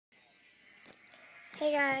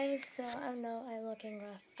Hey guys, so I know I'm looking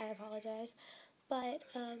rough, I apologize, but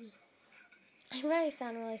I probably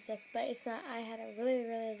sound really sick, but it's not. I had a really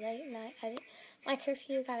late night. My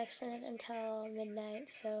curfew got extended until midnight,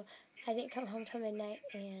 so I didn't come home till midnight,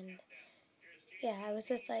 and yeah, I was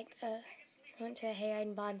with I went to a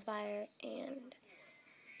hayride bonfire, and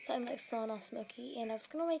so I'm smelling all smoky, and I was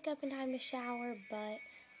going to wake up in time to shower, but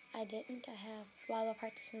I didn't. I have volleyball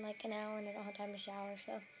practice in an hour, and I don't have time to shower,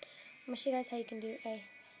 so I'm going to show you guys how you can do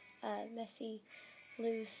a messy,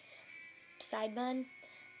 loose side bun.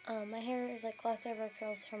 My hair is leftover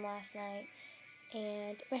curls from last night,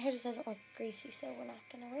 and my hair just doesn't look greasy, so we're not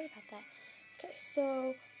going to worry about that. Okay,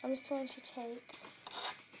 so I'm just going to take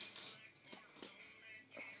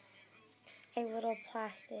a little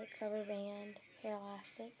plastic rubber band, hair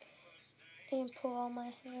elastic, and pull all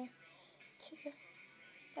my hair to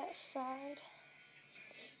that side.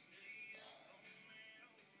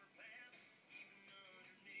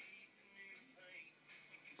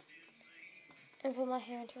 And pull my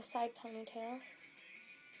hair into a side ponytail.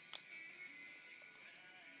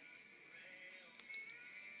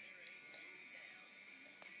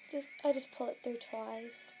 I just pull it through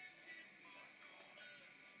twice.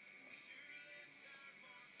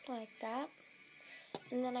 Like that.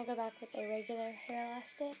 And then I go back with a regular hair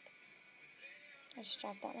elastic. I just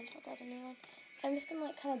dropped that one, so I'll grab a new one. I'm just going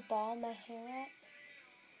to kind of ball my hair up.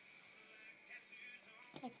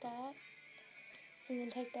 Like that. And then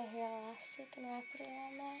take the hair elastic and wrap it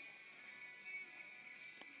around that.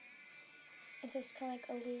 And so it's kind of like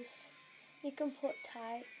a loose, you can pull it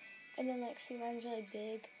tight, and then see mine's really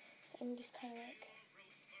big, so I'm just kind of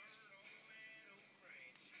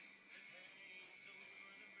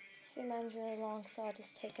see mine's really long, so I'll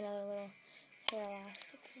just take another little hair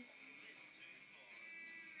elastic and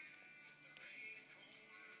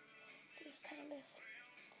just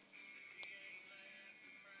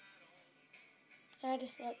and I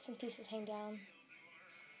just let some pieces hang down.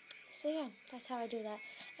 So yeah, that's how I do that.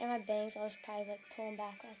 And my bangs, I'll just probably pull them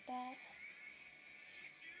back like that.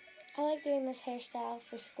 I like doing this hairstyle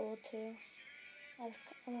for school too. I'm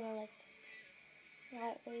gonna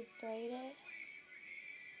lightly braid it.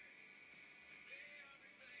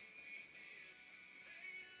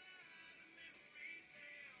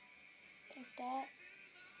 Like that.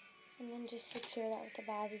 And then just secure that with a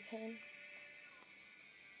bobby pin.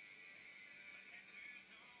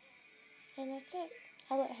 And that's it.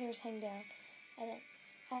 I let hairs hang down.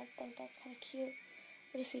 I think that's kind of cute.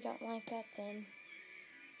 But if you don't like that, then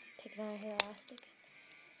take another hair elastic.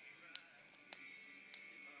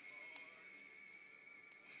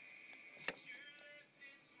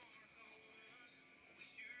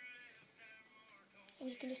 And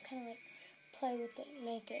you can just kind of play with it and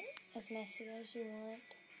make it as messy as you want.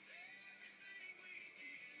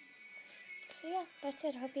 So yeah, that's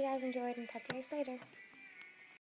it. Hope you guys enjoyed, and talk to you guys later.